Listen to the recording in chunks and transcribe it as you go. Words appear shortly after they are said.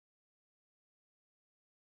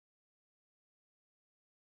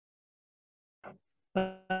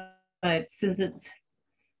but since it's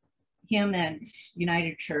him at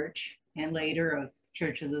United Church and later of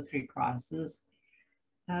Church of the Three Crosses,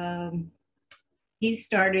 he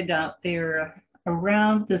started out there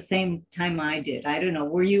around the same time I did. I don't know.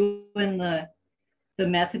 Were you in the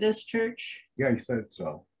Methodist Church? Yeah, he said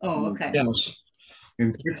so. Oh, okay. Yes.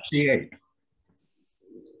 In 68.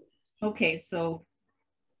 Okay, so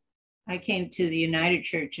I came to the United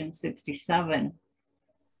Church in 67.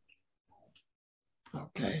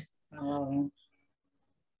 Okay.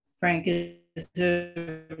 Frank is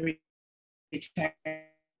a retired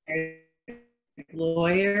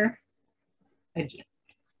lawyer,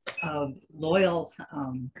 a loyal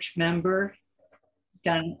church member,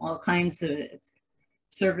 done all kinds of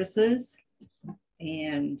services,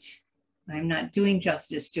 and I'm not doing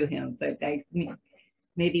justice to him, but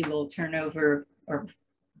maybe we'll turn over. Or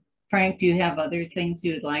Frank, do you have other things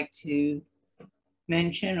you'd like to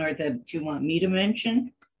mention or that you want me to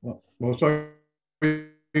mention? Well, so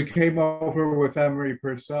you came over with Emery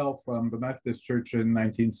Purcell from the Methodist Church in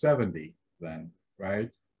 1970 then, right?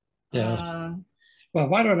 Yeah. Well,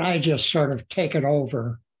 why don't I just sort of take it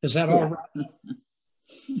over? Is that all right?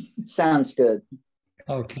 Sounds good.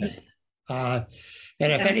 Okay. And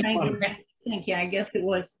if anyone... I guess it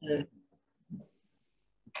was the...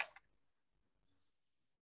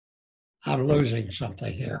 I'm losing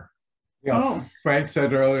something here. Yeah, Oh. Frank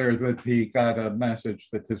said earlier that he got a message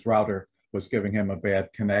that his router was giving him a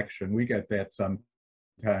bad connection. We get that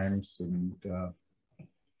sometimes, and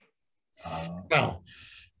well,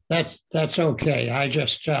 that's okay. I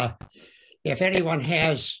just, if anyone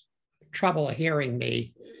has trouble hearing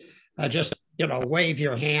me, just, wave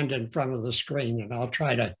your hand in front of the screen and I'll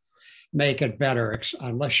try to make it better,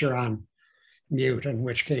 unless you're on mute, in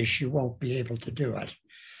which case you won't be able to do it.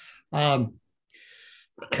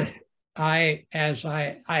 I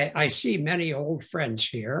see many old friends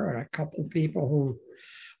here and a couple of people who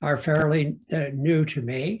are fairly new to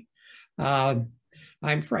me. I'm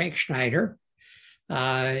Frank Schneider.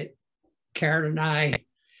 Karen and I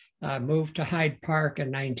moved to Hyde Park in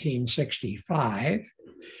 1965.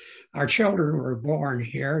 Our children were born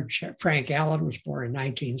here. Frank Allen was born in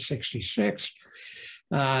 1966.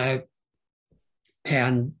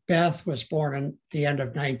 And Beth was born in the end of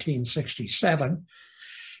 1967.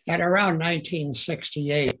 And around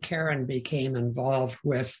 1968, Karen became involved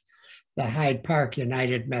with the Hyde Park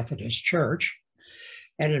United Methodist Church.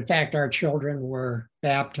 And in fact, our children were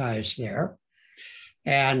baptized there.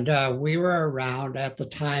 And we were around at the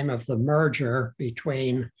time of the merger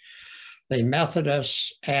between the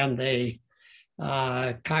Methodists and the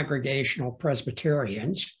Congregational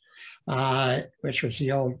Presbyterians, which was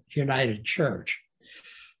the old United Church.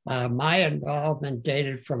 My involvement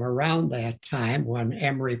dated from around that time when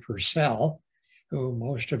Emery Purcell, who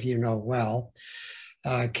most of you know well,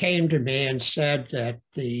 came to me and said that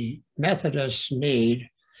the Methodists need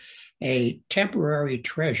a temporary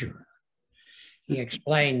treasurer. He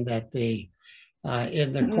explained that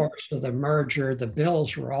in the course of the merger, the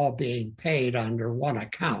bills were all being paid under one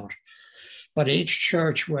account, but each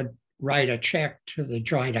church would write a check to the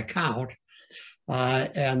joint account,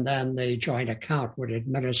 and then the joint account would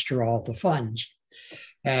administer all the funds.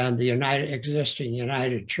 And the existing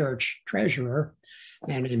United Church treasurer,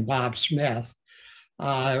 named Bob Smith,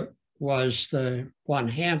 was the one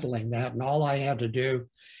handling that. And all I had to do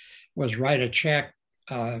was write a check,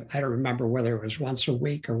 I don't remember whether it was once a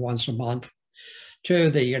week or once a month, to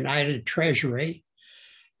the United Treasury,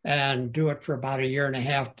 and do it for about 1.5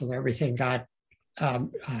 years till everything got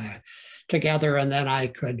together, and then I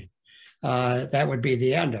could, that would be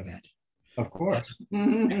the end of it. of course.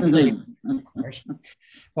 Of course.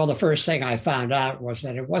 Well, the first thing I found out was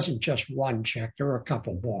that it wasn't just one check, there were a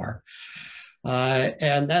couple more.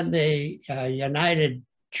 And then the United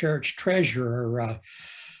Church treasurer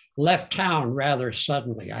left town rather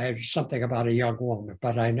suddenly. I had something about a young woman,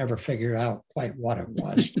 but I never figured out quite what it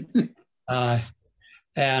was.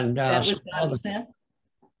 And that was Bob Smith?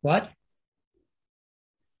 What?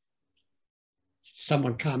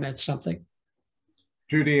 Someone comment something?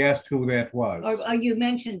 Judy asked who that was. Oh, you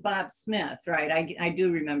mentioned Bob Smith, right? I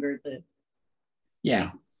do remember the.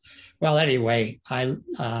 Yeah. Well, anyway, I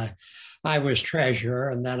was treasurer,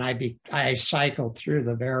 and then I cycled through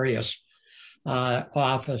the various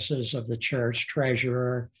offices of the church: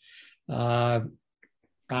 treasurer, on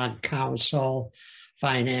council,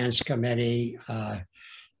 finance committee.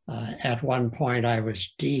 At one point, I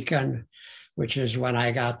was deacon, which is when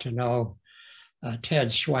I got to know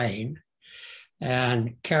Ted Swain.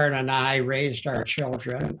 And Karen and I raised our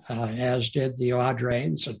children, as did the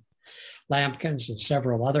Audrains and Lampkins and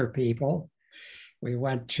several other people. We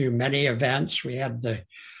went to many events. We had the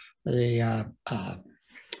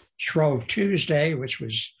Shrove Tuesday, which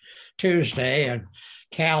was Tuesday, and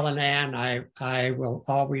Cal and Ann, I will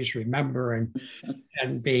always remember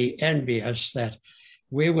and be envious that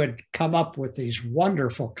we would come up with these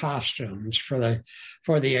wonderful costumes for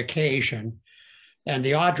the occasion, and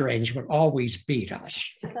the Audrains would always beat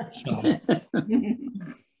us.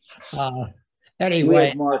 So, anyway, we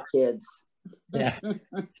had more kids. Yeah,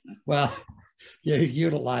 well, you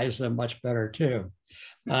utilize them much better too,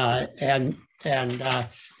 and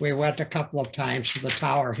we went a couple of times to the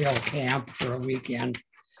Tower Hill camp for a weekend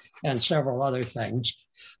and several other things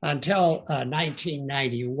until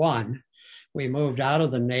 1991. We moved out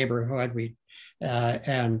of the neighborhood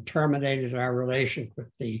and terminated our relationship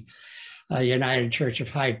with the United Church of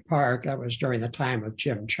Hyde Park. That was during the time of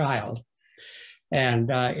Jim Child.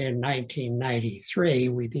 And in 1993,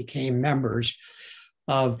 we became members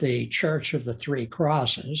of the Church of the Three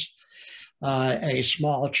Crosses, a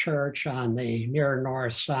small church on the near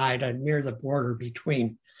north side and near the border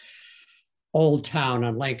between Old Town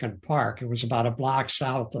and Lincoln Park. It was about a block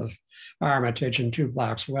south of Armitage and 2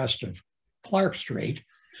 blocks west of Clark Street.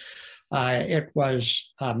 It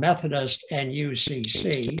was Methodist and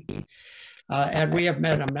UCC, and we have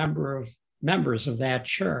been a member of members of that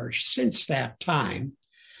church since that time.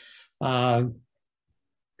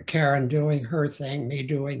 Karen doing her thing, me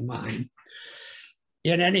doing mine.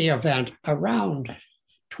 In any event, around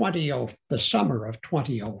the summer of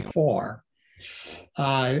 2004,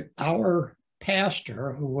 our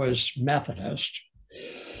pastor, who was Methodist,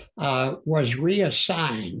 was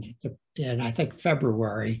reassigned in, I think,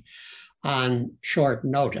 February on short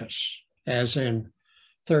notice, as in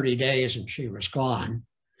 30 days and she was gone.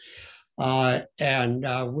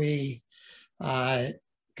 We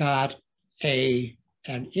got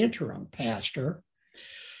an interim pastor,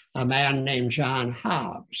 a man named John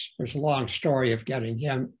Hobbs. There's a long story of getting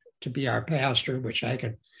him to be our pastor, which I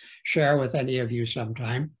can share with any of you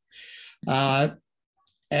sometime. John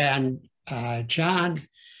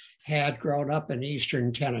had grown up in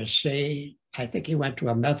Eastern Tennessee. I think he went to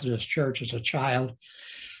a Methodist church as a child,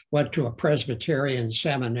 went to a Presbyterian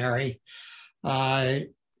seminary.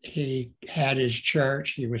 He had his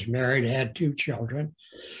church, he was married, had 2 children.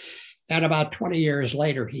 And about 20 years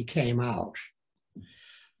later, he came out.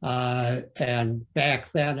 And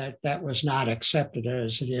back then, that was not accepted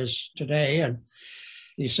as it is today. And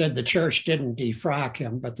he said the church didn't defrock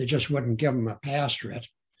him, but they just wouldn't give him a pastorate,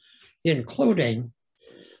 including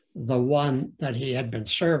the one that he had been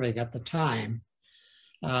serving at the time,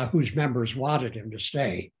 whose members wanted him to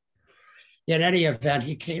stay. In any event,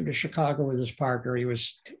 he came to Chicago with his partner. He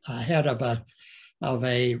was head of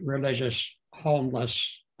a religious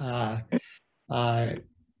homeless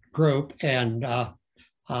group, and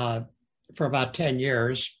for about 10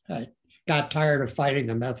 years, got tired of fighting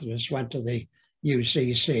the Methodists, went to the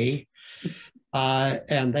UCC,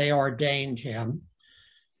 and they ordained him,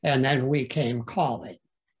 and then we came calling.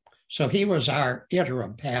 So he was our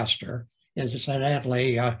interim pastor.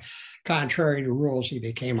 Incidentally, contrary to rules, he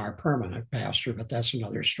became our permanent pastor, but that's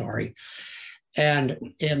another story.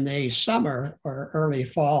 And in the summer or early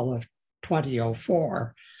fall of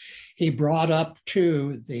 2004, he brought up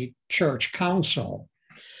to the church council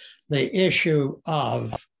the issue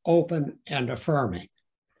of open and affirming.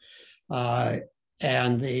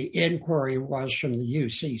 And the inquiry was from the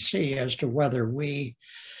UCC as to whether we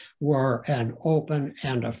were an open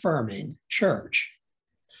and affirming church.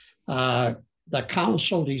 The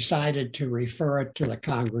council decided to refer it to the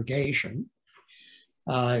congregation.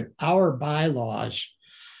 Our bylaws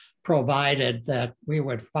provided that we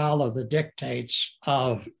would follow the dictates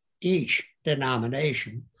of each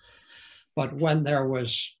denomination, but when there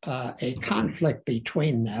was a conflict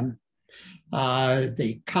between them,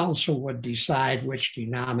 the council would decide which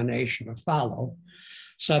denomination to follow,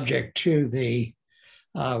 subject to the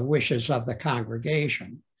wishes of the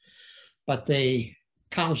congregation. But the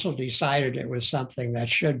council decided it was something that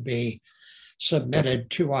should be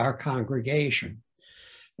submitted to our congregation.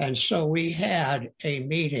 And so we had a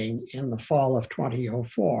meeting in the fall of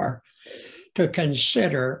 2004 to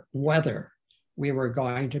consider whether we were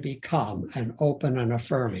going to become an open and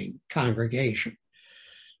affirming congregation.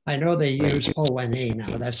 I know they use ONE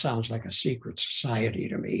now. That sounds like a secret society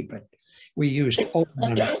to me, but we used open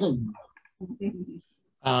and affirming.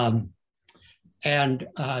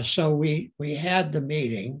 So we had the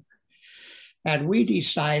meeting, and we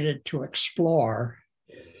decided to explore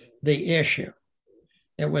the issue.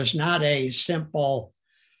 It was not a simple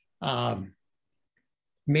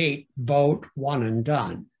meet, vote, one and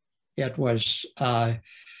done. It was a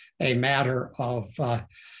matter of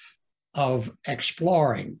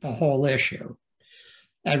exploring the whole issue.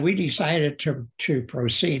 And we decided to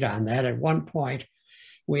proceed on that. At one point,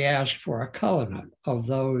 we asked for a covenant of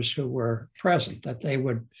those who were present, that they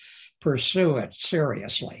would pursue it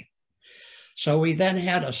seriously. So we then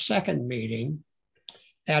had a second meeting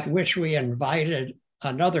at which we invited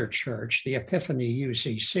another church, the Epiphany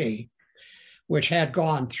UCC, which had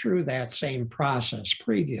gone through that same process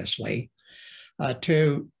previously,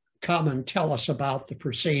 to come and tell us about the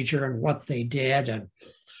procedure and what they did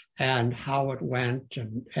and how it went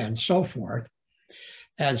and so forth.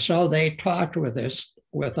 And so they talked with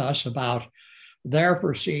us about their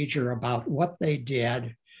procedure, about what they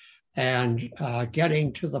did, and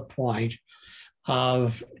getting to the point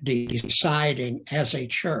of deciding as a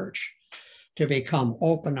church to become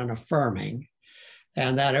open and affirming,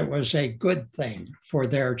 and that it was a good thing for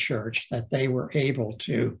their church that they were able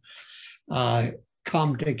to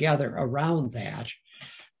come together around that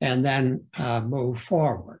and then move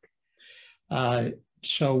forward.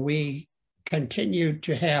 So we continued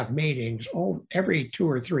to have meetings every 2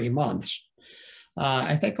 or 3 months.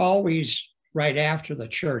 I think always right after the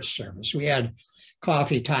church service. We had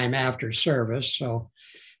coffee time after service, so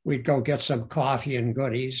we'd go get some coffee and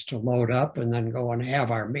goodies to load up and then go and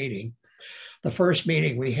have our meeting. The first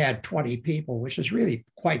meeting we had 20 people, which is really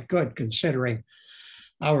quite good considering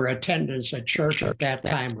our attendance at church at that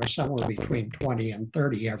time was somewhere between 20 and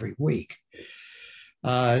 30 every week.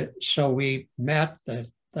 So we met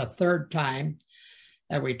the third time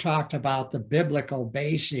and we talked about the biblical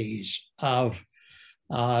bases of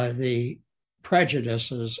the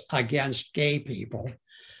prejudices against gay people.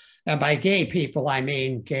 And by gay people, I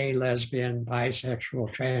mean gay, lesbian,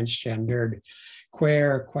 bisexual, transgendered,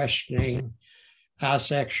 queer, questioning,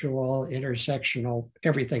 asexual, intersectional,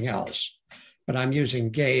 everything else. But I'm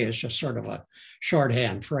using gay as just sort of a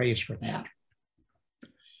shorthand phrase for that.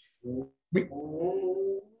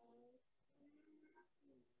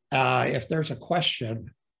 If there's a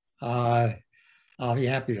question, I'll be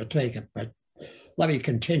happy to take it, but let me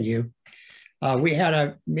continue.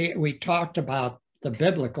 We talked about the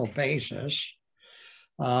biblical basis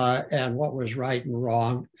and what was right and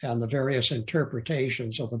wrong and the various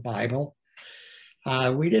interpretations of the Bible.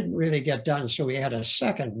 We didn't really get done, so we had a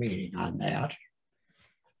second meeting on that.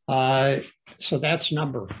 So that's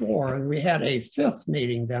number 4. And we had a 5th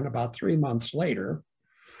meeting then about 3 months later,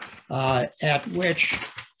 at which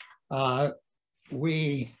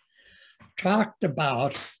we talked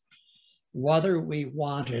about whether we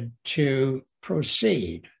wanted to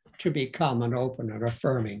proceed to become an open and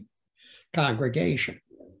affirming congregation.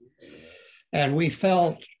 And we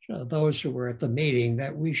felt, those who were at the meeting,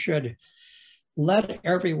 that we should let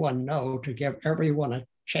everyone know, to give everyone a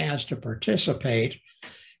chance to participate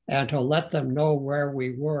and to let them know where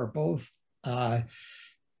we were, both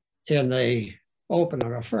in the open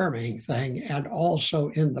and affirming thing and also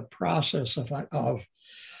in the process of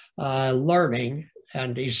learning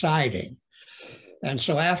and deciding. And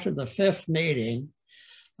so after the 5th meeting,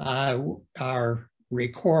 our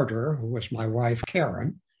recorder, who was my wife,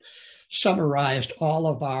 Karen, summarized all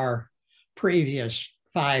of our previous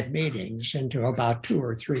 5 meetings into about 2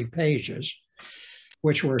 or 3 pages,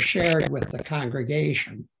 which were shared with the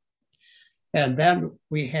congregation. And then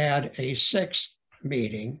we had a 6th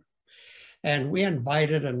meeting, and we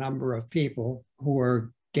invited a number of people who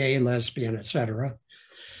were gay, lesbian, etc.,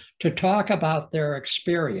 to talk about their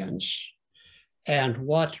experience and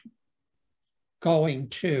what going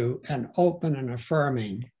to an open and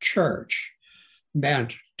affirming church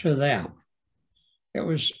meant to them. It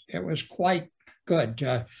was quite good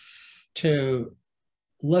to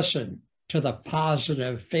listen to the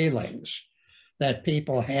positive feelings that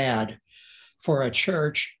people had for a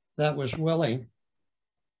church that was willing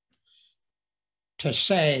to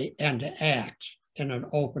say and to act in an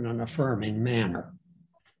open and affirming manner.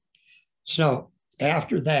 So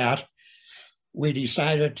after that, we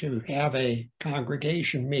decided to have a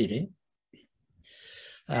congregation meeting,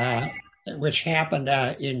 which happened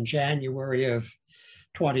in January of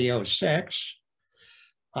 2006.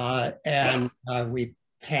 And we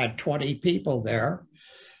had 20 people there,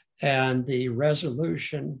 and the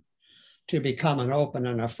resolution to become an open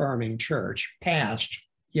and affirming church passed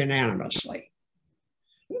unanimously.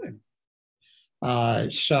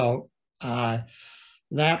 So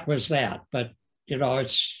that was that. But you know,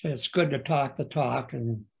 it's good to talk the talk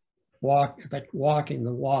and walking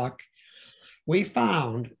the walk. We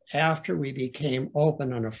found after we became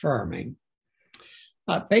open and affirming,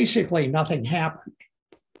 basically nothing happened.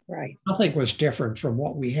 Right. Nothing was different from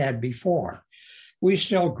what we had before. We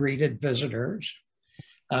still greeted visitors.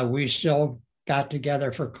 We still got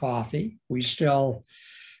together for coffee. We still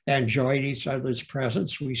enjoyed each other's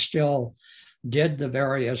presence. We still did the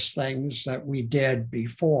various things that we did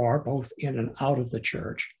before, both in and out of the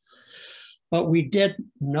church. But we did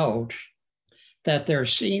note that there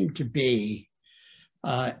seemed to be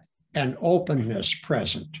an openness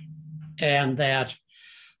present, and that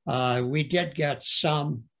we did get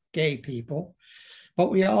some gay people,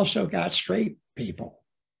 but we also got straight people.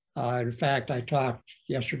 In fact, I talked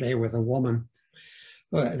yesterday with a woman.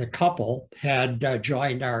 The couple had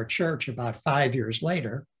joined our church about 5 years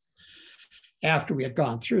later after we had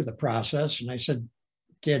gone through the process. And I said,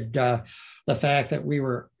 did the fact that we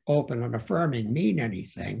were open and affirming mean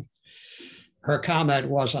anything? Her comment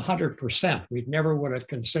was 100%. We never would have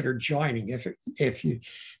considered joining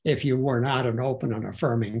if you were not an open and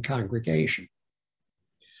affirming congregation.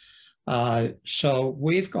 So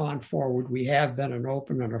we've gone forward. We have been an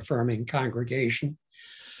open and affirming congregation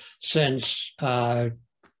since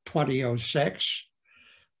 2006.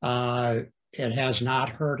 It has not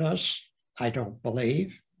hurt us, I don't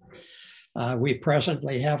believe. We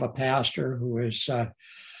presently have a pastor who is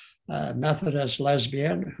Methodist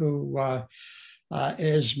lesbian who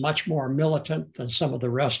is much more militant than some of the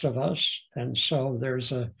rest of us. And so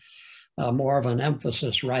there's a more of an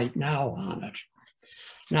emphasis right now on it.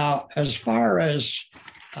 Now, as far as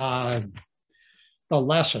the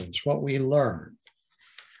lessons, what we learned,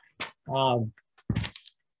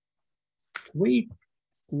 we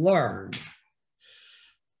learned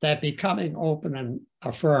that becoming open and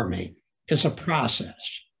affirming is a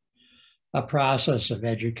process of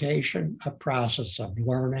education, a process of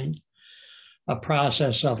learning, a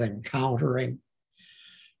process of encountering,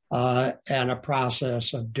 and a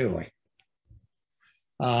process of doing.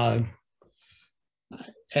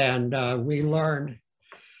 We learned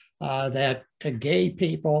that gay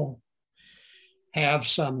people have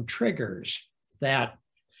some triggers that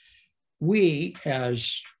we,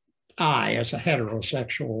 as a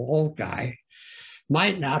heterosexual old guy,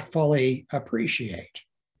 might not fully appreciate.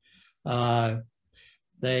 The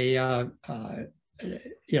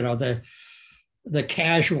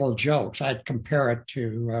casual jokes, I'd compare it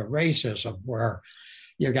to racism, where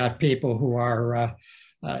you got people who are,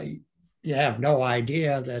 you have no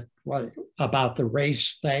idea about the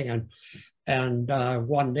race thing, and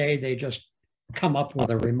one day they just come up with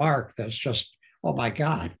a remark that's just, oh my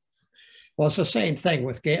God. Well, it's the same thing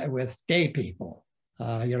with gay people.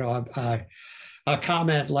 A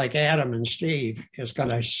comment like Adam and Steve is going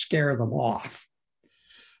to scare them off.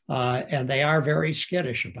 And they are very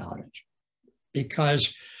skittish about it,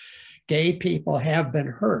 because gay people have been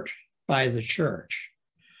hurt by the church.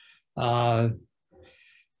 So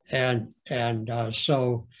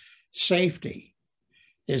safety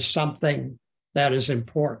is something that is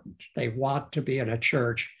important. They want to be in a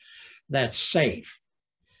church that's safe.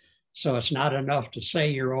 So it's not enough to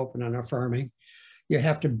say you're open and affirming. You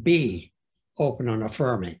have to be open and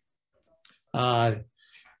affirming. The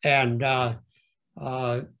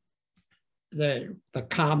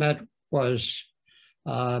comment was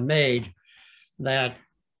made that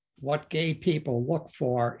what gay people look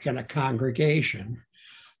for in a congregation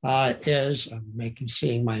is,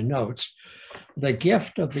 seeing my notes, the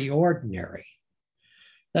gift of the ordinary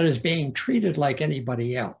that is being treated like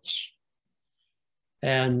anybody else.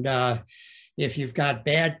 And if you've got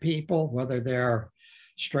bad people, whether they're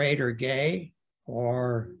straight or gay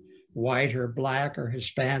or white or black or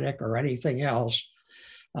Hispanic or anything else,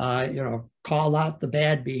 call out the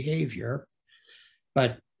bad behavior,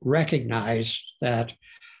 but recognize that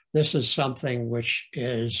this is something which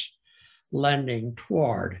is lending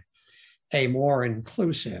toward a more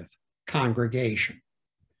inclusive congregation.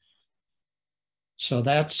 So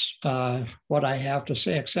that's what I have to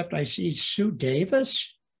say, except I see Sue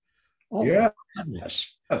Davis. Oh, yeah. My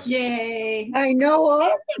goodness. Yay. I know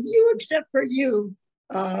all of you except for you,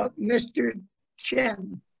 Mr.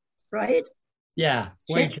 Chen, right? Yeah.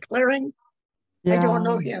 Chen Clearing. Yeah. I don't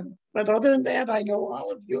know him, but other than that, I know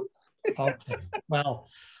all of you. Okay. Well,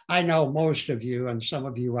 I know most of you, and some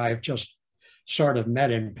of you I've just sort of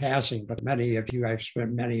met in passing, but many of you I've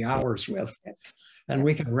spent many hours with, and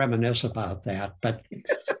we can reminisce about that. But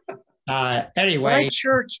anyway.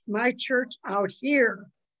 My church out here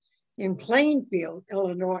in Plainfield,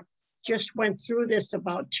 Illinois, just went through this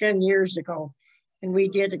about 10 years ago. And we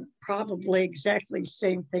did probably exactly the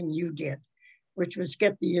same thing you did, which was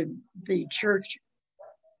get the church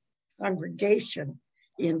congregation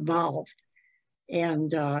involved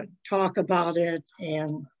and talk about it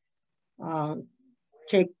and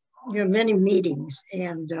take many meetings.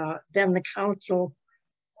 And then the council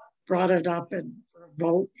brought it up and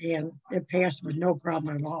vote, and it passed with no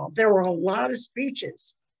problem at all. There were a lot of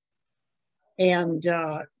speeches. And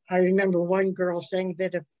I remember one girl saying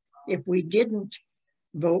that if we didn't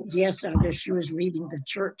vote yes on this, she was leaving the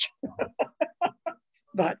church.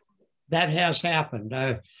 But that has happened.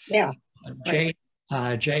 yeah,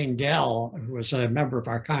 Jane Dell, who was a member of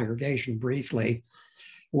our congregation briefly,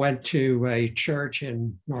 went to a church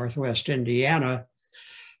in Northwest Indiana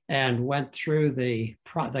and went through the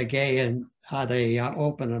gay and the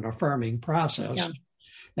open and affirming process, Yeah.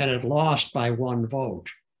 and it lost by 1 vote.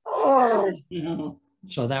 oh,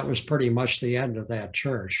 So that was pretty much the end of that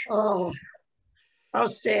church. oh, how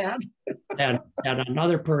sad. And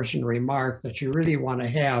another person remarked that you really want to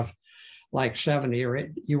have like 70 or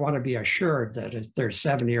 80, you want to be assured that there's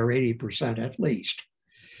 70 or 80% at least.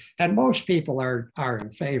 And most people are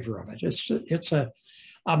in favor of it. It's a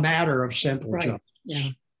matter of simple Right. justice. Yeah.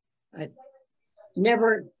 I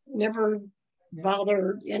never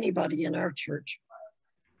bother anybody in our church.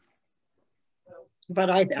 But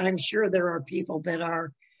I'm sure there are people that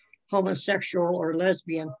are homosexual or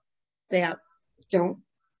lesbian that don't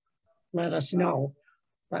let us know.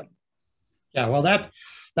 But yeah, well,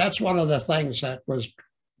 that's one of the things that was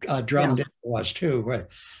drummed into us too.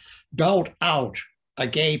 Don't out a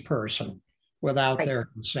gay person without Right. their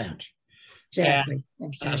consent. exactly.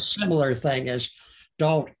 And a similar thing is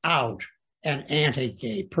don't out an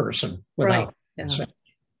anti-gay person Right. without Yeah. consent.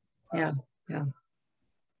 Yeah.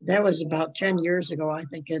 That was about 10 years ago. I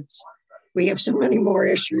think we have so many more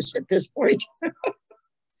issues at this point.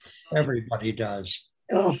 Everybody does.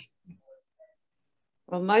 Oh,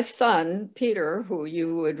 Well, my son, Peter, who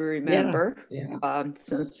you would remember, yeah.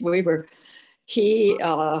 since we were, he's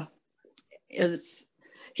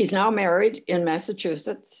now married in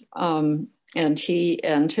Massachusetts, and he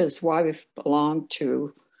and his wife belong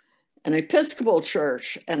to an Episcopal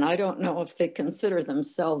church, and I don't know if they consider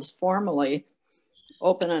themselves formally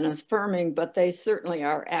open and affirming, but they certainly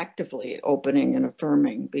are actively opening and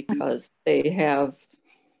affirming because they have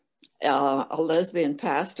a lesbian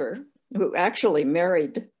pastor who actually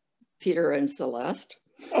married Peter and Celeste.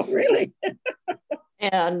 Oh, really?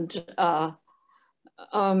 And a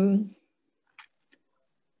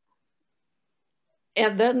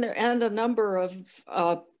number of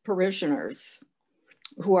parishioners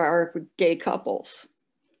who are gay couples.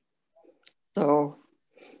 So,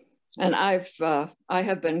 and I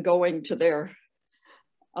have been going to their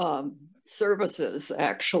services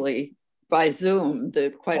actually by Zoom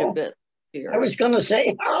quite a bit. I was going to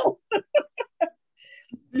say, how?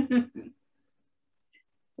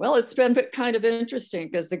 Well, it's been kind of interesting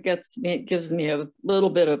because it gives me a little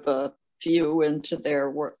bit of a view into their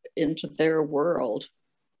world.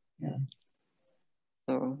 Yeah.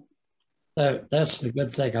 So That's the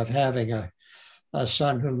good thing of having a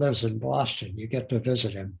son who lives in Boston. You get to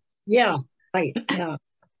visit him. Yeah, right.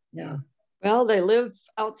 Yeah. Well, they live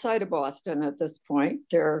outside of Boston at this point.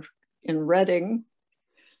 They're in Reading,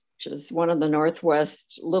 which is one of the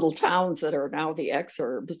Northwest little towns that are now the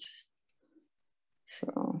exurbs.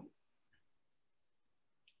 So,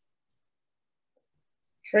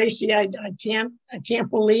 Tracy, I can't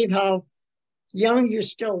believe how young you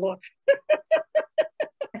still look.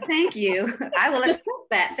 Thank you. I will accept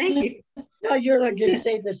that. Thank you. No, you're not going to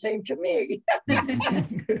say the same to me.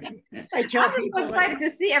 I tell I'm people so excited to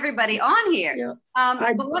see everybody on here. Yeah.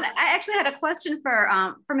 But I actually had a question for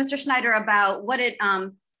Mr. Schneider about what it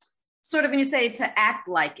sort of when you say to act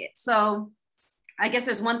like it. So I guess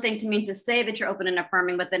there's one thing to mean to say that you're open and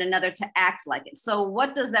affirming, but then another to act like it. So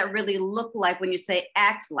what does that really look like when you say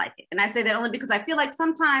act like it? And I say that only because I feel like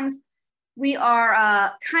sometimes we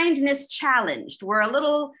are kindness challenged. We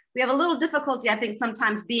have a little difficulty, I think,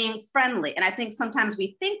 sometimes being friendly. And I think sometimes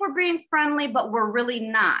we think we're being friendly, but we're really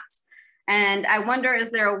not. And I wonder,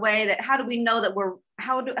 is there a way that, how do we know that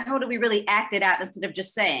how do we really act it out instead of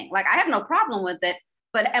just saying, like, I have no problem with it,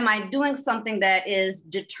 but am I doing something that is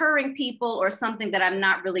deterring people or something that I'm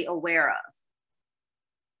not really aware of?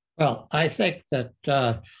 Well, I think that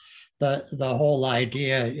the whole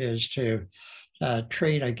idea is to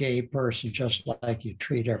treat a gay person just like you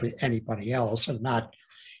treat anybody else, and not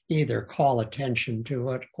either call attention to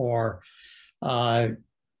it or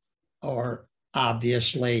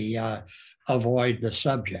obviously avoid the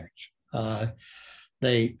subject.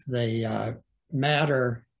 The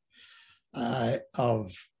matter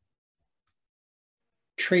of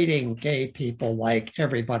treating gay people like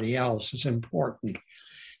everybody else is important,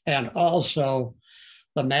 and also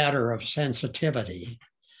the matter of sensitivity.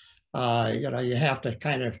 You have to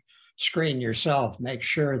kind of screen yourself, make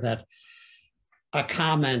sure that a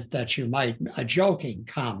comment that a joking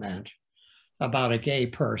comment about a gay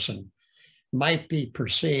person might be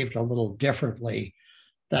perceived a little differently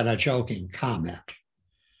than a joking comment.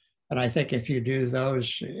 And I think if you do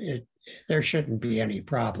those, there shouldn't be any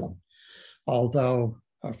problem. Although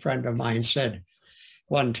a friend of mine said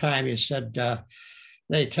one time, he said,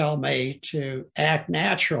 they tell me to act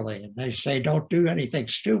naturally, and they say, don't do anything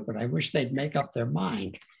stupid. I wish they'd make up their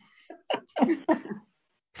mind.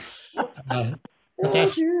 But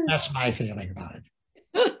that's my feeling about it.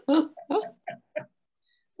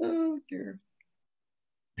 Oh, dear.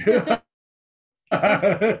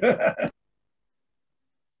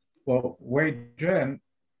 Well, Wei Jen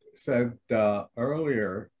said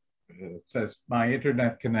earlier, says my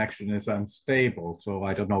internet connection is unstable, so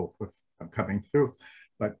I don't know if I'm coming through.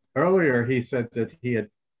 But earlier he said that he had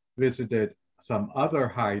visited some other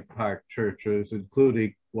Hyde Park churches,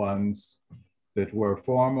 including ones that were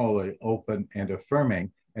formally open and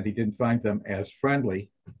affirming, and he didn't find them as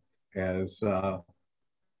friendly as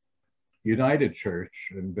United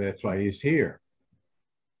Church, and that's why he's here.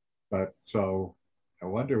 But so I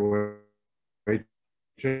wonder,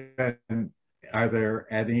 are there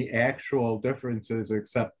any actual differences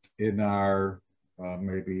except in our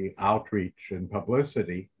maybe outreach and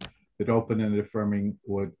publicity that Open and Affirming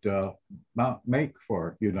would make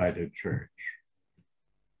for United Church?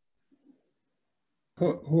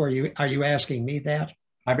 Who are you? Are you asking me that?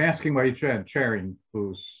 I'm asking Wei Jen, chairing,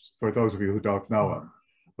 who's, for those of you who don't know him,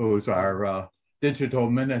 who's our digital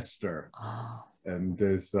minister and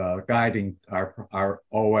is guiding our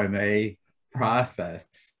ONA process.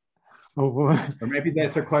 Or maybe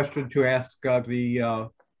that's a question to ask the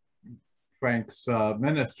Frank's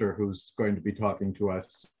minister, who's going to be talking to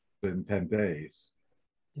us in 10 days.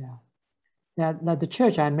 Yeah, that the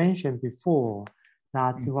church I mentioned before,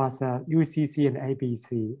 that was UCC and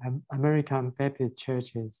ABC, American Baptist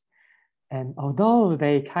churches. And although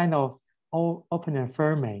they kind of all open and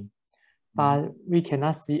affirming, but we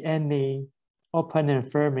cannot see any open and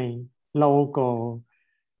affirming logo,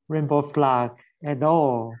 rainbow flag at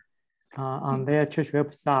all on their church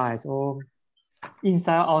websites or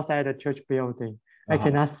inside or outside the church building. I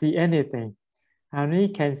cannot see anything. I only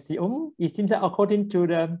can see, it seems that according to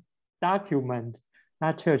the document,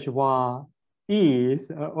 that church is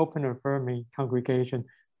an open and affirming congregation,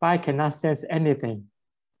 but I cannot sense anything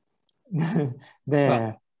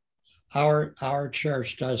there. Well, our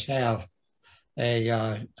church does have a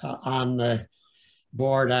on the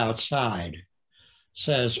board outside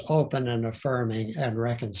says open and affirming and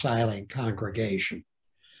reconciling congregation,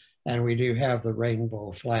 and we do have the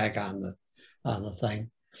rainbow flag on the thing.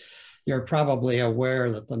 You're probably aware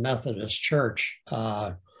that the Methodist Church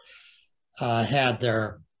had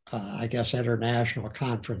their I guess international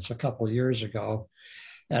conference a couple of years ago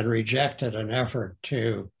and rejected an effort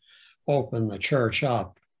to open the church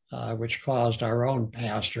up, which caused our own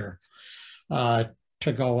pastor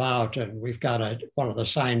to go out, and we've got one of the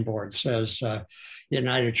signboards says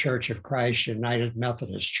United Church of Christ, United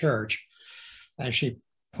Methodist Church, and she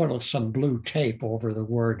put some blue tape over the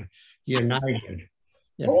word United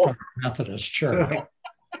in front of Methodist Church.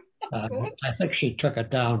 I think she took it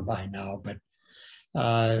down by now, but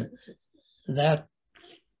that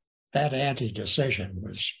anti-decision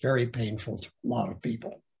was very painful to a lot of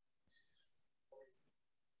people.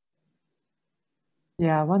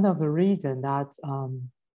 Yeah, one of the reasons that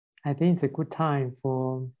I think it's a good time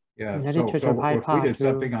for United Church of Hyde Park. If we did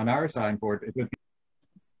something on our signboard, it would be.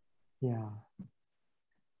 Yeah,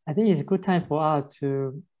 I think it's a good time for us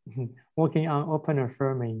to working on open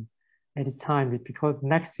affirming at this time, because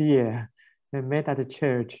next year they met at the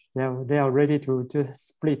church. They are ready to just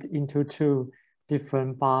split into two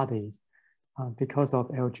different bodies because of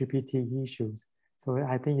LGBT issues. So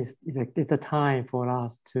I think it's a time for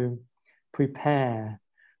us to prepare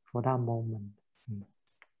for that moment.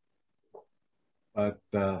 But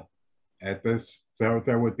at this,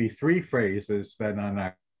 there would be three phrases then on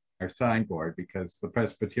our signboard, because the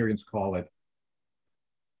Presbyterians call it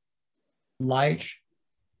light,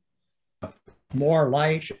 more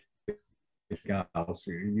light.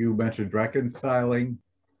 You mentioned reconciling.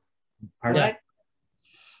 Yeah.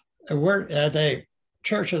 We're the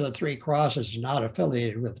Church of the Three Crosses is not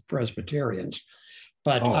affiliated with the Presbyterians,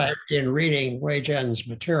 but in reading Wei Jen's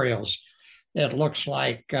materials, it looks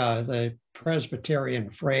like the Presbyterian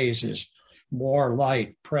phrase is more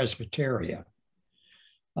light Presbyteria.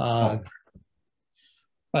 But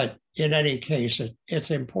in any case,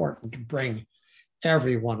 it's important to bring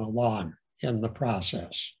everyone along in the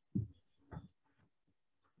process.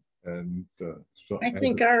 And so I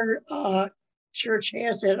think our church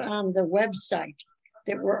has it on the website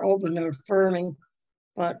that we're open and affirming,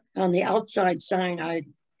 but on the outside sign, I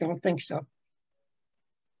don't think so.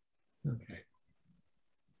 Okay.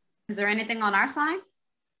 Is there anything on our sign?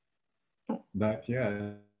 Not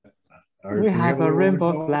yet. We have a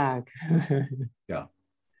rainbow flag. Yeah.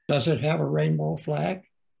 Does it have a rainbow flag?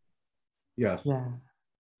 Yes. Yeah.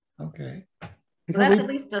 Okay. So Because that's at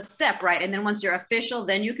least a step, right? And then once you're official,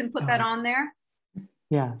 then you can put that on there.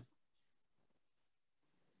 Yes.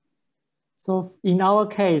 So in our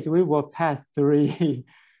case, we will pass 3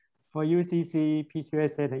 for UCC,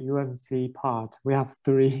 PCUSA, and UMC part. We have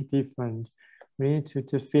 3 different. We need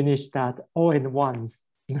to finish that all at once.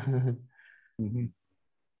 Mm-hmm.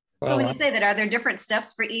 So when you say that, are there different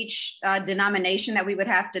steps for each denomination that we would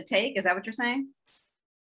have to take? Is that what you're saying?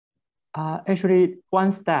 Actually,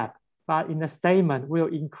 1 step, but in the statement, we'll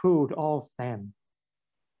include all of them.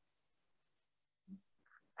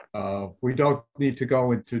 We don't need to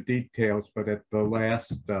go into details, but at the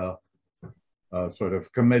last sort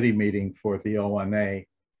of committee meeting for the ONA,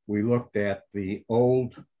 we looked at the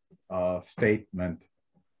old statement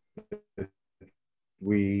that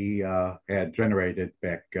we had generated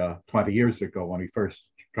back 20 years ago when we first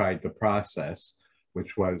tried the process,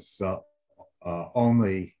 which was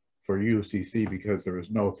only for UCC because there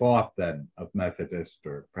was no thought then of Methodist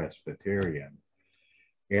or Presbyterian.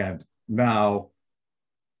 And now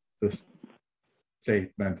the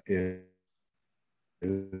statement is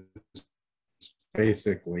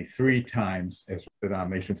basically 3 times as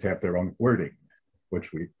denominations have their own wording,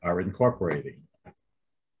 which we are incorporating.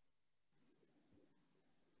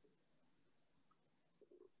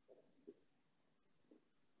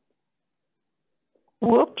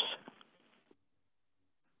 Whoops.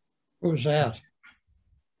 Who's that?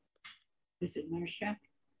 Is it Marcia?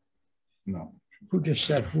 No. Who just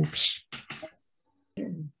said whoops?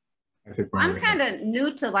 I think I'm kind of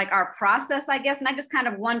new to like our process, I guess, and I just kind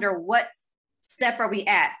of wonder what step are we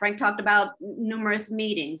at? Frank talked about numerous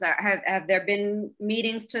meetings. Have there been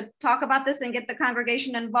meetings to talk about this and get the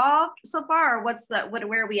congregation involved so far, or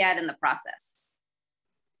where are we at in the process?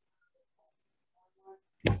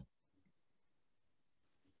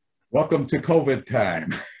 Welcome to COVID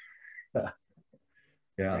time.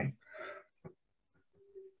 Yeah.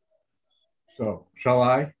 So shall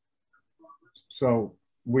I? So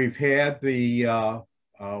we've had the,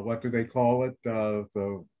 what do they call it? The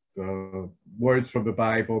words from the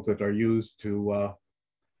Bible that are used to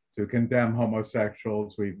condemn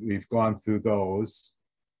homosexuals. We've gone through those.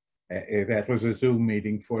 That was a Zoom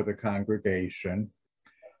meeting for the congregation.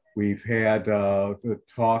 We've had the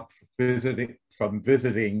talk from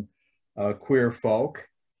visiting queer folk,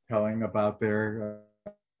 telling about their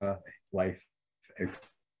life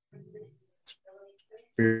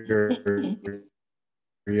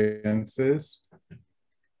experiences,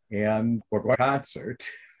 and we're going to concert.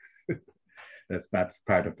 That's not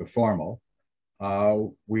part of the formal.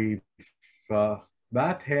 We've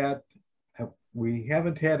not had, we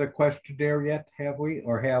haven't had a questionnaire yet, have we?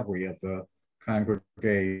 Or have we, of the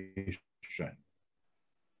congregation?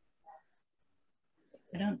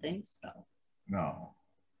 I don't think so. No.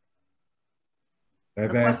 A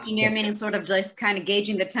questionnaire meaning sort of just kind of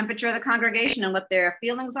gauging the temperature of the congregation and what their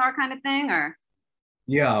feelings are, kind of thing, or?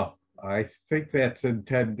 Yeah, I think that's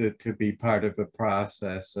intended to be part of the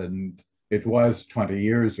process, and it was 20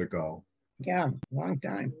 years ago. Yeah, long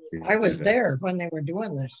time. I was there when they were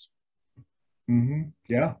doing this. Mm-hmm.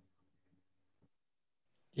 Yeah.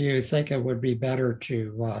 Do you think it would be better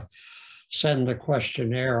to send the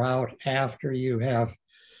questionnaire out after you have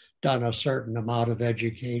done a certain amount of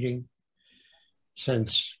educating?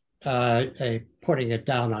 Since putting it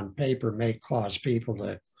down on paper may cause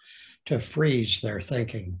people to freeze their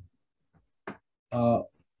thinking.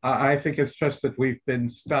 I think it's just that we've been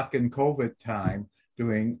stuck in COVID time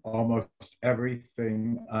doing almost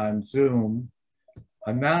everything on Zoom,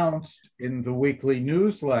 announced in the weekly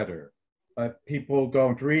newsletter, but people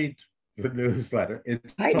don't read the newsletter.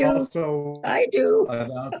 It's also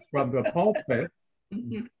announced from the pulpit.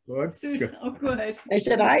 Good. Oh, good. I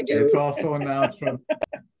said, I do. It's also announced from.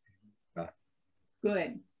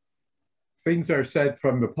 Good. Things are said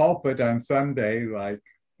from the pulpit on Sunday, like,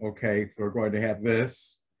 okay, we're going to have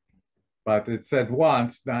this, but it's said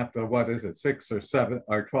once, not the, what is it, 6 or 7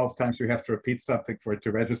 or 12 times you have to repeat something for it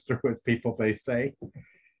to register with people, they say.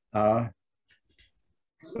 So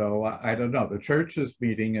I don't know. The church is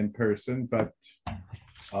meeting in person, but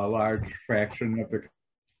a large fraction of the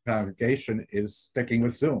congregation is sticking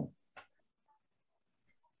with Zoom.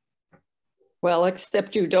 Well,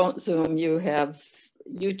 except you don't Zoom, you have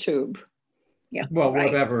YouTube. Yeah. Well,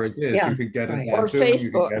 whatever it is, you can get it on or Zoom,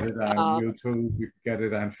 Facebook. You can get it on YouTube, you can get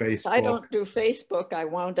it on Facebook. I don't do Facebook. I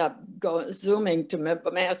wound up Zooming to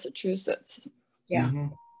Massachusetts. Yeah. Mm-hmm.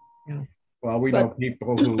 Yeah. Well, we know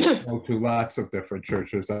people who go to lots of different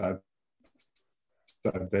churches on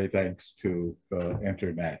Sunday thanks to the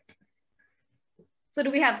internet. So do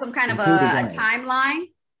we have some kind of Including a ours. timeline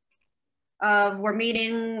of we're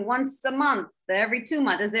meeting once a month, every 2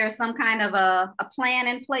 months? Is there some kind of a plan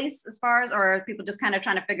in place as far as, or are people just kind of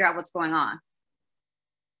trying to figure out what's going on?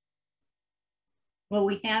 Well,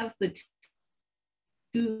 we have the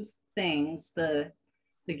two things, the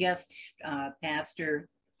guest pastor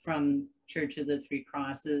from Church of the Three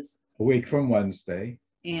Crosses, A week from Wednesday,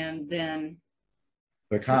 and then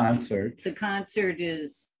the concert, the concert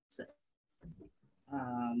is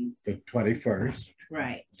the 21st,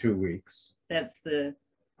 right. 2 weeks. That's the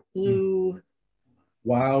blue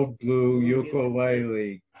Wild Blue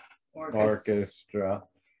Ukulele orchestra. Orchestra.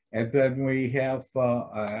 And then we have,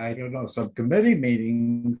 I don't know, some committee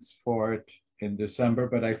meetings for it in December,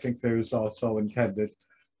 but I think there's also intended,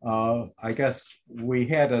 I guess we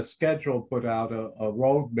had a schedule put out, a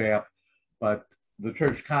roadmap, but the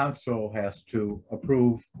church council has to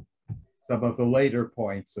approve some of the later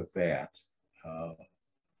points of that.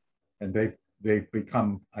 And they've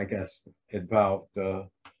become, I guess, involved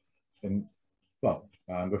in, well,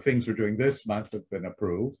 the things we're doing this month have been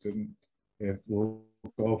approved and it will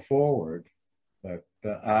go forward. But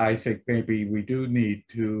I think maybe we do need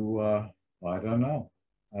to, I don't know,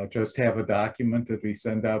 just have a document that we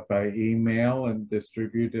send out by email and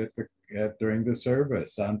distribute it during the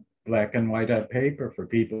service on black and white on paper for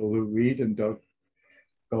people who read and don't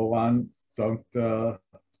go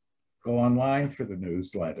online for the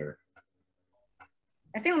newsletter.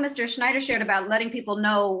 I think what Mr. Schneider shared about letting people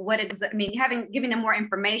know what it's, I mean, giving them more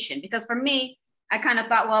information, because for me, I kind of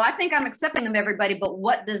thought, well, I think I'm accepting of everybody, but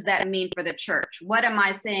what does that mean for the church? What am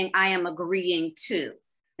I saying I am agreeing to?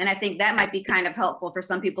 And I think that might be kind of helpful for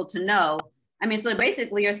some people to know. I mean, so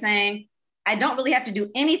basically you're saying, I don't really have to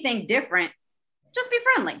do anything different, just be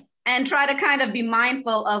friendly and try to kind of be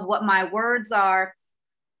mindful of what my words are,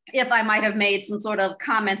 if I might have made some sort of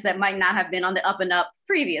comments that might not have been on the up and up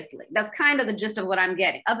previously. That's kind of the gist of what I'm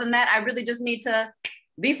getting. Other than that, I really just need to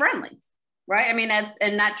be friendly, right? I mean,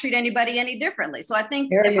 and not treat anybody any differently. So I think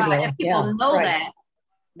if people know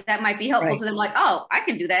that might be helpful to them, like, oh, I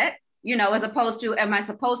can do that, you know, as opposed to, am I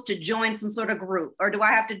supposed to join some sort of group, or do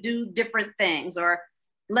I have to do different things, or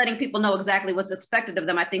letting people know exactly what's expected of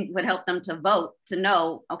them, I think would help them to vote, to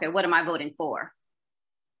know, okay, what am I voting for?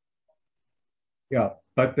 Yeah,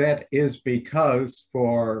 but that is because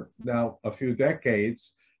for now a few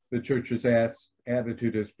decades, the church's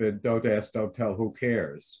attitude has been, don't ask, don't tell, who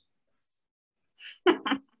cares?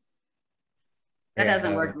 That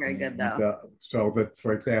doesn't work very good though. So that,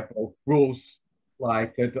 for example, rules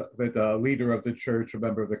like that the leader of the church, a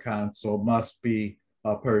member of the council, must be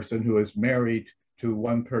a person who is married to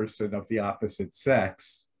one person of the opposite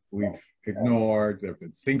sex. We've ignored, there have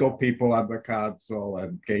been single people on the council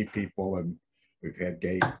and gay people, and we've had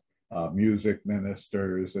gay music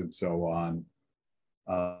ministers and so on.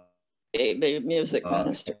 Gay music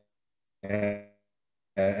minister.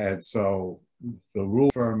 And so the rule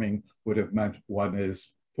affirming would have meant one is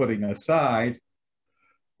putting aside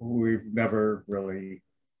who we've never really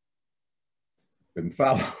been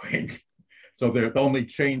following. So the only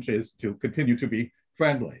change is to continue to be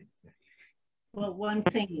friendly. Well, one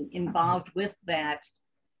thing involved with that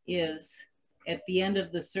is at the end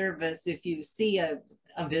of the service, if you see a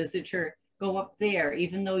visitor, go up there,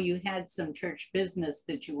 even though you had some church business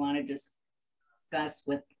that you want to discuss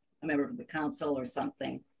with a member of the council or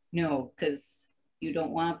something. No, because you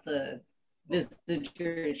don't want the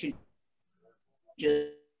visitor to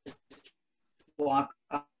just walk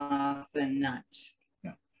off and not.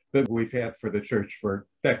 Yeah. That we've had for the church for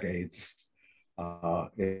decades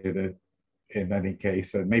in any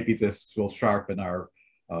case, and maybe this will sharpen our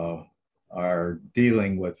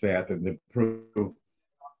dealing with that and improvement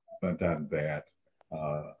on that.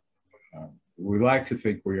 We like to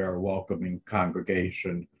think we are a welcoming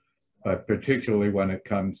congregation, but particularly when it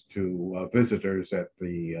comes to visitors at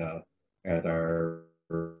our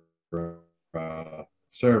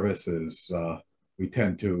services, we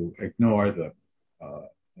tend to ignore them,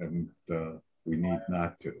 and we need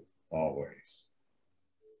not to always.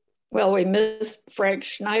 Well, we miss Frank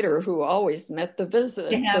Schneider, who always met the visitor.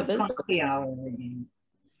 Coffee hour.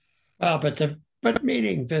 But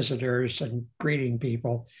meeting visitors and greeting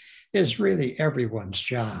people is really everyone's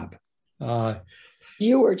job.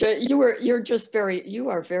 You are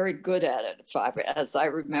very good at it, as I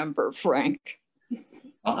remember, Frank.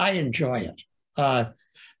 I enjoy it.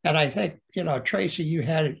 And I think, you know, Tracy,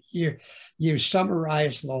 you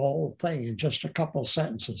summarized the whole thing in just a couple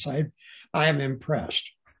sentences. I am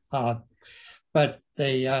impressed. But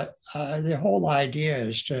the whole idea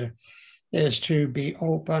is to be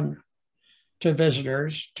open to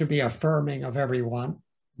visitors, to be affirming of everyone,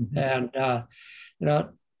 and you know,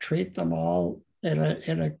 treat them all in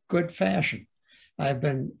a good fashion. I've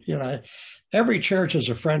been, you know, every church is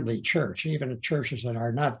a friendly church, even churches that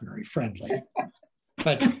are not very friendly.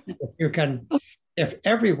 But if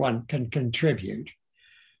everyone can contribute,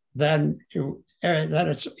 then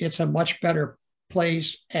it's a much better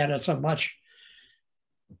place, and it's a much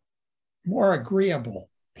more agreeable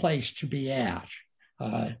place to be at.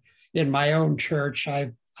 In my own church,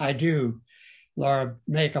 I do, Laura,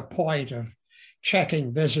 make a point of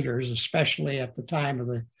checking visitors, especially at the time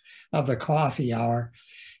of the coffee hour.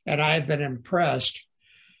 And I've been impressed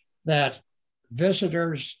that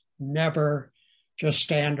visitors never just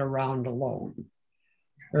stand around alone.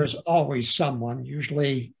 There's always someone,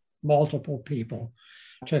 usually multiple people,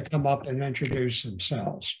 to come up and introduce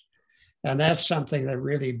themselves. And that's something that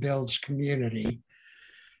really builds community.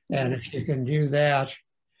 And if you can do that,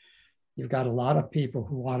 you've got a lot of people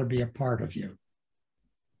who want to be a part of you.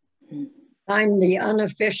 I'm the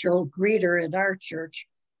unofficial greeter at our church,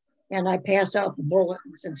 and I pass out the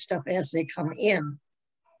bulletins and stuff as they come in.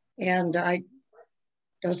 And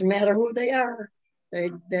doesn't matter who they are,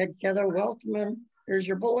 they gather welcome, and here's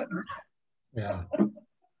your bulletin. Yeah.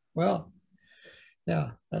 Well,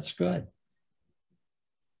 yeah, that's good.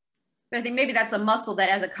 But I think maybe that's a muscle that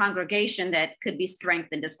as a congregation that could be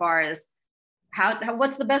strengthened as far as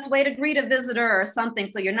what's the best way to greet a visitor or something,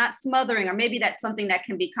 so you're not smothering, or maybe that's something that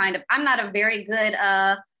can be kind of, I'm not a very good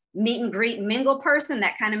meet and greet mingle person.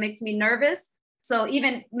 That kind of makes me nervous. So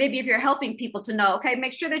even maybe if you're helping people to know, okay,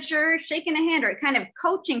 make sure that you're shaking a hand, or kind of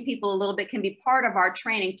coaching people a little bit can be part of our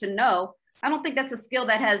training to know. I don't think that's a skill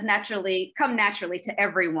that has come naturally to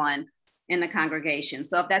everyone in the congregation.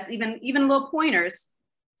 So if that's even little pointers,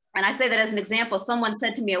 and I say that as an example, someone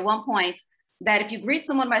said to me at one point that if you greet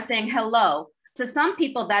someone by saying hello, to some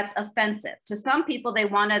people that's offensive. To some people, they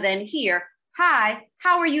want to then hear, hi,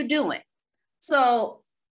 how are you doing? So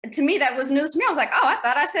to me, that was news to me. I was like, oh, I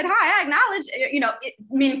thought I said hi, I acknowledge,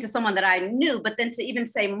 meaning to someone that I knew, but then to even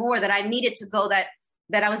say more that I needed to go that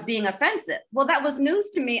I was being offensive. Well, that was news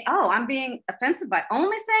to me. Oh, I'm being offensive by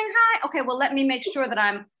only saying hi? Okay, well, let me make sure that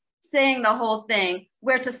I'm saying the whole thing,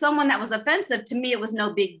 where to someone that was offensive, to me, it was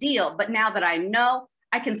no big deal. But now that I know,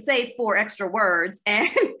 I can say 4 extra words and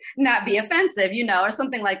not be offensive, or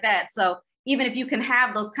something like that. So even if you can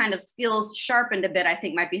have those kind of skills sharpened a bit, I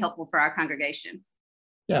think might be helpful for our congregation.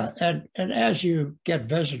 Yeah, and as you get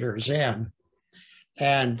visitors in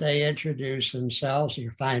and they introduce themselves,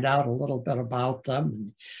 you find out a little bit about them,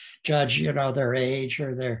 and judge, their age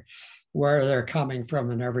or where they're coming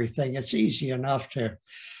from and everything. It's easy enough to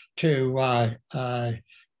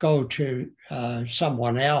go to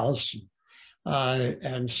someone else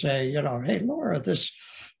and say, hey, Laura,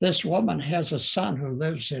 this woman has a son who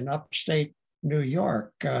lives in upstate New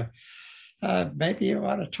York. Maybe you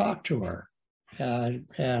ought to talk to her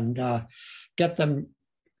and get them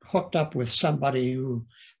hooked up with somebody who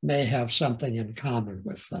may have something in common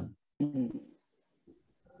with them.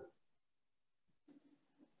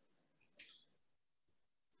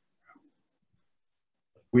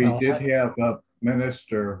 We did have a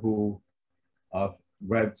minister who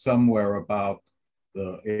read somewhere about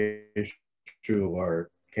the issue or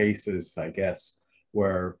cases, I guess,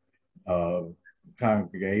 where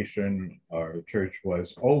congregation or church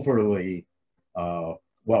was overly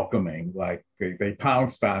welcoming, like they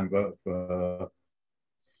pounced on the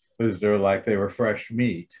visitor like they were fresh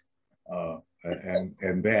meat,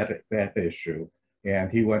 and that issue. And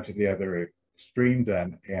he went to the other extreme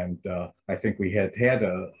then, and I think we had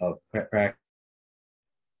a practice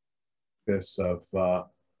of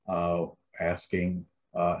asking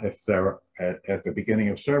if they're at the beginning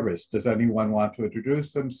of service, does anyone want to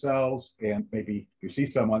introduce themselves? And maybe if you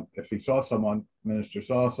saw someone, minister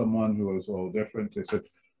saw someone who was a little different, they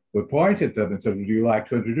would point at them and said, would you like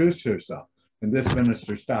to introduce yourself? And this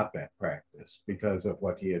minister stopped that practice because of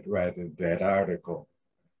what he had read in that article.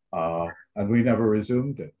 And we never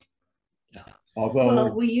resumed it.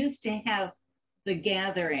 Although we used to have the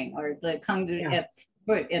gathering or the congregation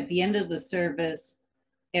at the end of the service,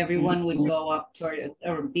 everyone would go up toward it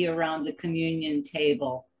or be around the communion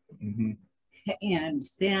table. Mm-hmm. And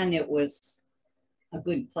then it was a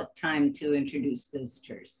good time to introduce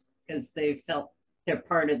visitors because they felt they're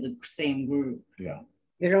part of the same group. Yeah.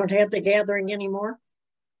 You don't have the gathering anymore?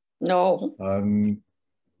 No.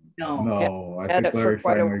 No, I had think it Larry for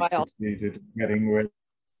quite a finally while. succeeded getting rid of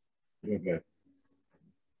it.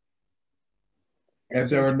 And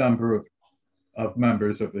there are a number of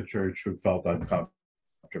members of the church who felt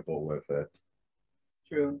uncomfortable with it.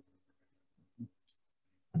 True.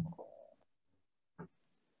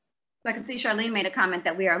 I can see Charlene made a comment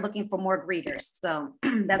that we are looking for more greeters. So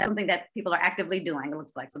that's something that people are actively doing, it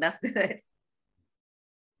looks like. So that's good.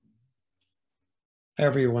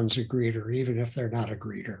 Everyone's a greeter, even if they're not a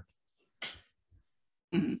greeter.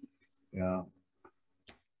 Yeah.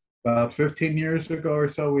 About 15 years ago or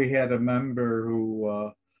so, we had a member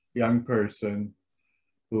who, young person,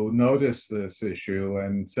 who noticed this issue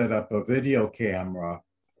and set up a video camera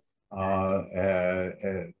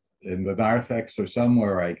in the narthex or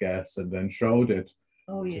somewhere, I guess, and then showed it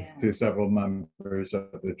to several members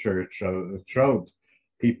of the church. It showed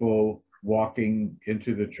people walking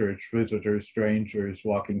into the church, visitors, strangers,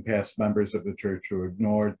 walking past members of the church who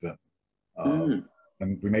ignored them.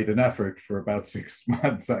 And we made an effort for about 6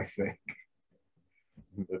 months, I think,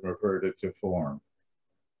 and then reverted to form.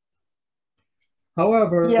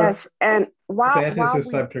 However, yes, and that is a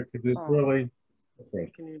subject that is really.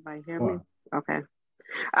 Okay. Can anybody hear me? Okay.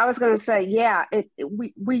 I was going to say, yeah,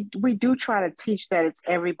 we do try to teach that it's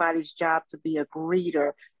everybody's job to be a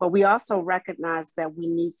greeter, but we also recognize that we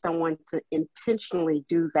need someone to intentionally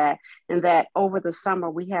do that. And that over the summer,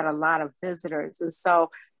 we had a lot of visitors. And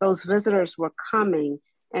so those visitors were coming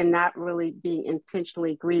and not really being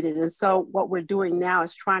intentionally greeted. And so what we're doing now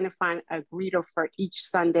is trying to find a greeter for each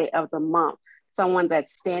Sunday of the month. Someone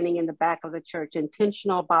that's standing in the back of the church,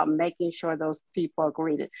 intentional about making sure those people are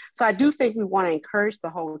greeted. So I do think we want to encourage the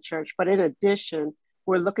whole church, but in addition,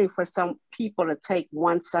 we're looking for some people to take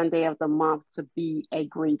one Sunday of the month to be a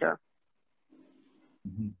greeter.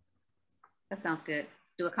 That sounds good.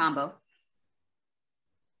 Do a combo.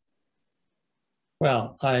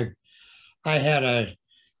 Well, I had an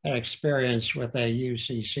experience with a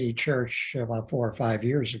UCC church about 4 or 5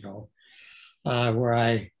 years ago where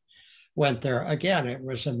I went there. Again, it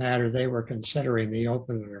was a matter they were considering the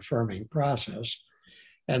open and affirming process,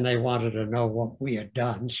 and they wanted to know what we had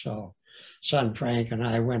done. So son Frank and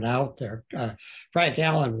I went out there. Frank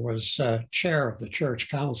Allen was chair of the church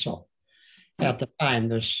council at the time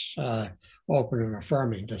this open and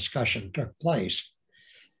affirming discussion took place.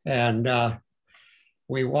 And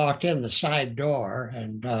we walked in the side door,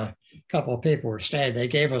 and a couple of people were staying. They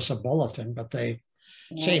gave us a bulletin, but they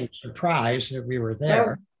seemed surprised that we were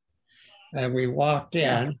there. And we walked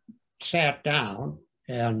in, sat down,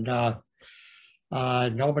 and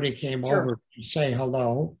nobody came over to say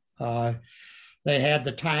hello. They had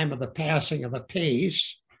the time of the passing of the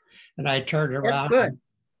peace, and I turned around. That's good.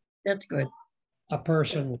 That's good. A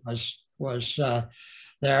person was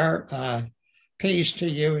there. Peace to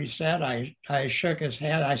you, he said. I shook his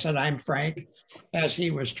hand. I said, I'm Frank, as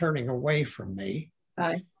he was turning away from me.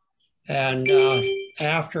 Hi. And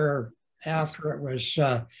after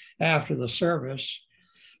the service,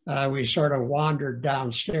 we sort of wandered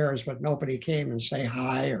downstairs, but nobody came and say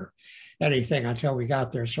hi or anything until we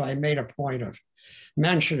got there. So I made a point of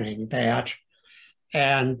mentioning that.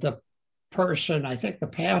 And the person, I think the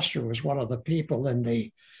pastor was one of the people in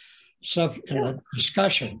the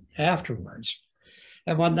discussion afterwards.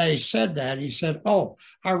 And when they said that, he said, oh,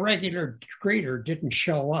 our regular greeter didn't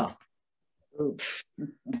show up. Oops.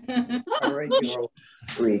 A regular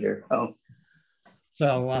greeter. Oh.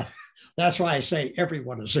 So that's why I say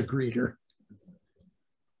everyone is a greeter.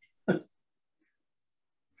 Or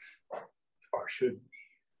should be.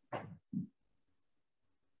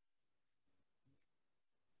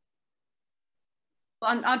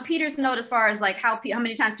 On Peter's note, as far as like how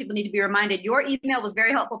many times people need to be reminded, your email was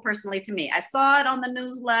very helpful personally to me. I saw it on the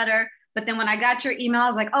newsletter, but then when I got your email, I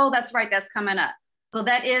was like, oh, that's right, that's coming up. So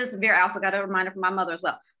that is very, I also got a reminder from my mother as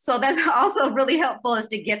well. So that's also really helpful, is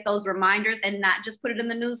to get those reminders and not just put it in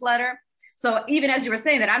the newsletter. So even as you were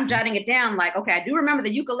saying that, I'm jotting it down like, okay, I do remember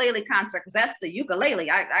the ukulele concert because that's the ukulele.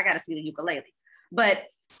 I got to see the ukulele. But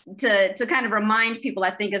to kind of remind people,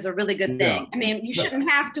 I think is a really good thing. I mean, you shouldn't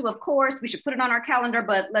have to, of course, we should put it on our calendar,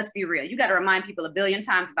 but let's be real. You got to remind people a billion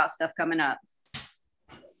times about stuff coming up.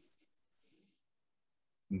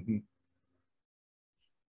 Mm-hmm.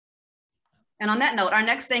 And on that note, our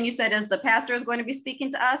next thing you said is the pastor is going to be speaking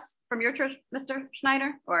to us from your church, Mr.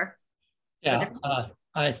 Schneider, or? Yeah,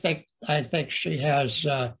 I think she has,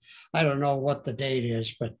 I don't know what the date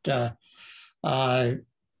is, but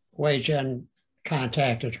Wei Jen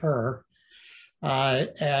contacted her,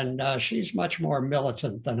 and she's much more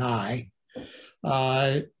militant than I.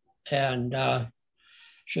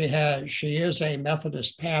 She is a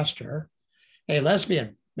Methodist pastor, a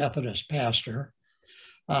lesbian Methodist pastor,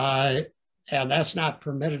 and that's not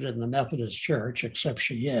permitted in the Methodist Church, except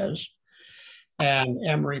she is. And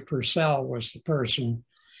Emery Purcell was the person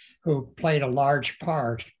who played a large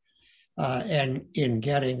part in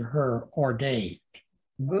getting her ordained.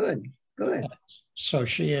 Good, good. So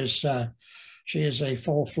she is She is a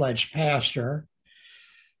full-fledged pastor.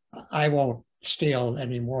 I won't steal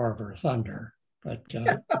any more of her thunder, but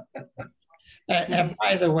and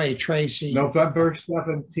by the way, Tracy. November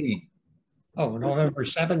 17th. Oh, November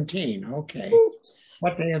 17. Okay.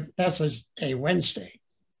 What day? That's a Wednesday,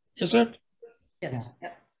 is it? Yes.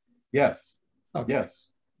 Yes. Okay. Yes.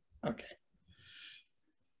 Okay.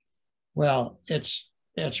 Well, it's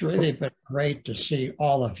really been great to see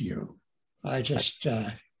all of you. I just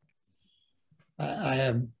I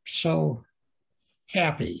am so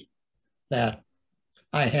happy that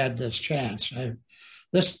I had this chance.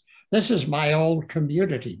 This is my old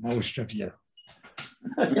community, most of you.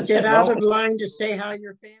 Is it out of line to say hi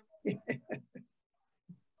your family?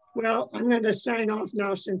 Well, I'm going to sign off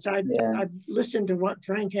now since I've listened to what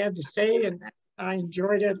Frank had to say and I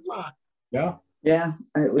enjoyed it a lot. Yeah. Yeah,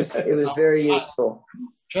 it was very useful.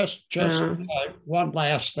 Just one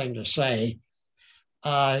last thing to say.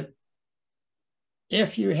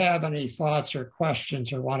 If you have any thoughts or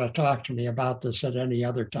questions or want to talk to me about this at any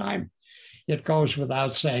other time, it goes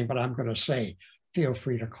without saying, but I'm going to say, feel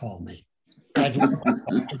free to call me.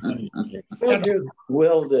 Will do.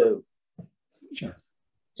 Will do. Sure.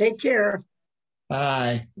 Take care.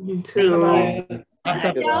 Bye. You too. Bye.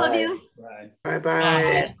 See all of you. Bye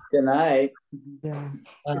bye. Good night. Yeah.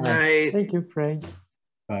 Good night. Thank you, Frank.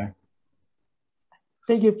 Bye.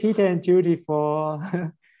 Thank you, Peter and Judy,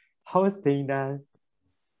 for hosting the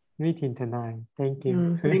meeting tonight. Thank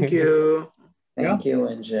you. Thank you. Thank you,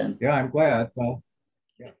 and Jen. Yeah, I'm glad. Well,